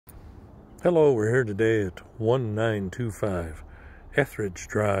Hello, we're here today at 1925 Ethridge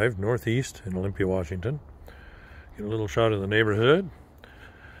Drive, Northeast in Olympia, Washington. Get a little shot of the neighborhood,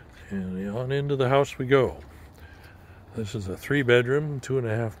 and on into the house we go. This is a 3-bedroom,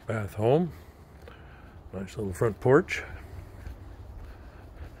 2.5 bath home. Nice little front porch.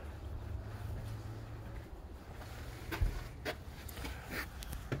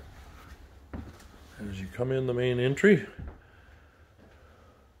 As you come in the main entry,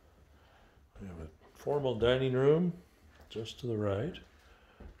 we have a formal dining room just to the right.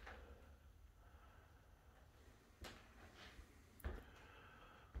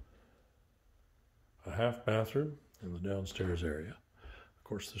 A half bathroom in the downstairs area. Of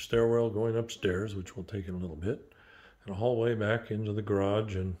course, the stairwell going upstairs, which we'll take in a little bit, and a hallway back into the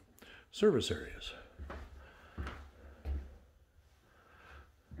garage and service areas.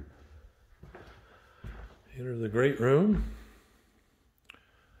 Enter the great room.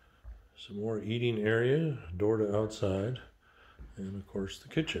 Some more eating area, door to outside, and of course the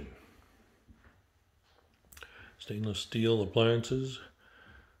kitchen. Stainless steel appliances,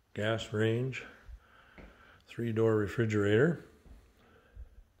 gas range, 3-door refrigerator,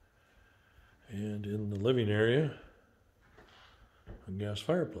 and in the living area, a gas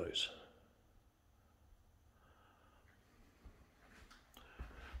fireplace.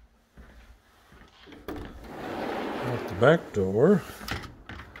 Out the back door,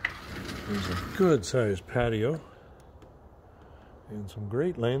 there's a good-sized patio and some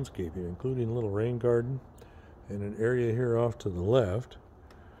great landscaping, including a little rain garden and an area here off to the left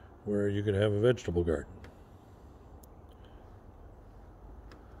where you could have a vegetable garden.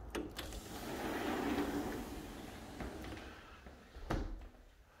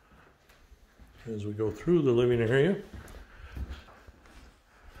 As we go through the living area,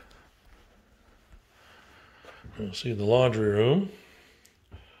 you'll see the laundry room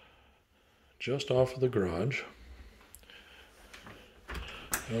just off of the garage.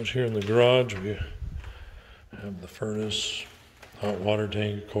 Out here in the garage we have the furnace, hot water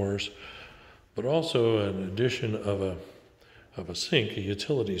tank, of course, but also an addition of a sink, a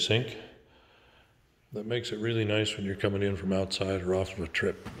utility sink, that makes it really nice when you're coming in from outside or off of a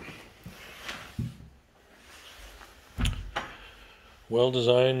trip.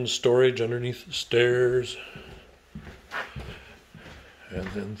 Well-designed storage underneath the stairs, and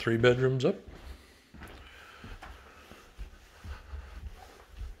then 3 bedrooms up.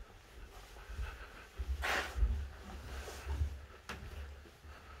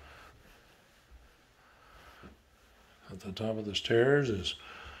 At the top of the stairs is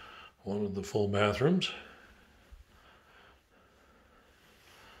one of the full bathrooms.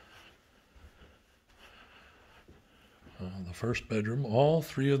 The first bedroom, all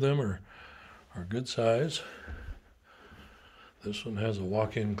 3 of them are good size. This one has a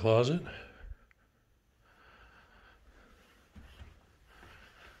walk-in closet.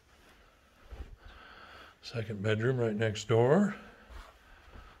 Second bedroom right next door.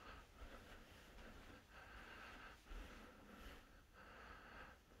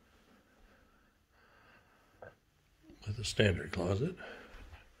 With a standard closet.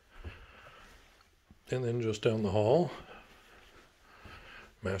 And then just down the hall,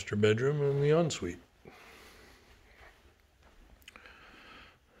 master bedroom and the ensuite.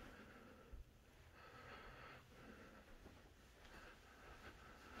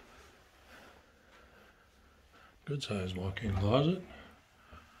 Good sized walk-in closet.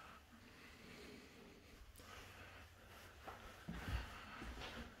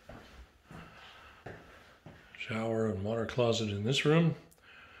 Shower and water closet in this room.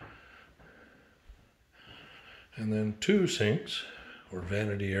 And then 2 sinks, or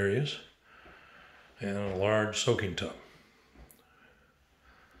vanity areas, and a large soaking tub.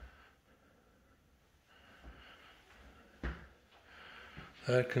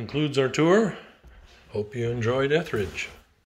 That concludes our tour. Hope you enjoyed Ethridge.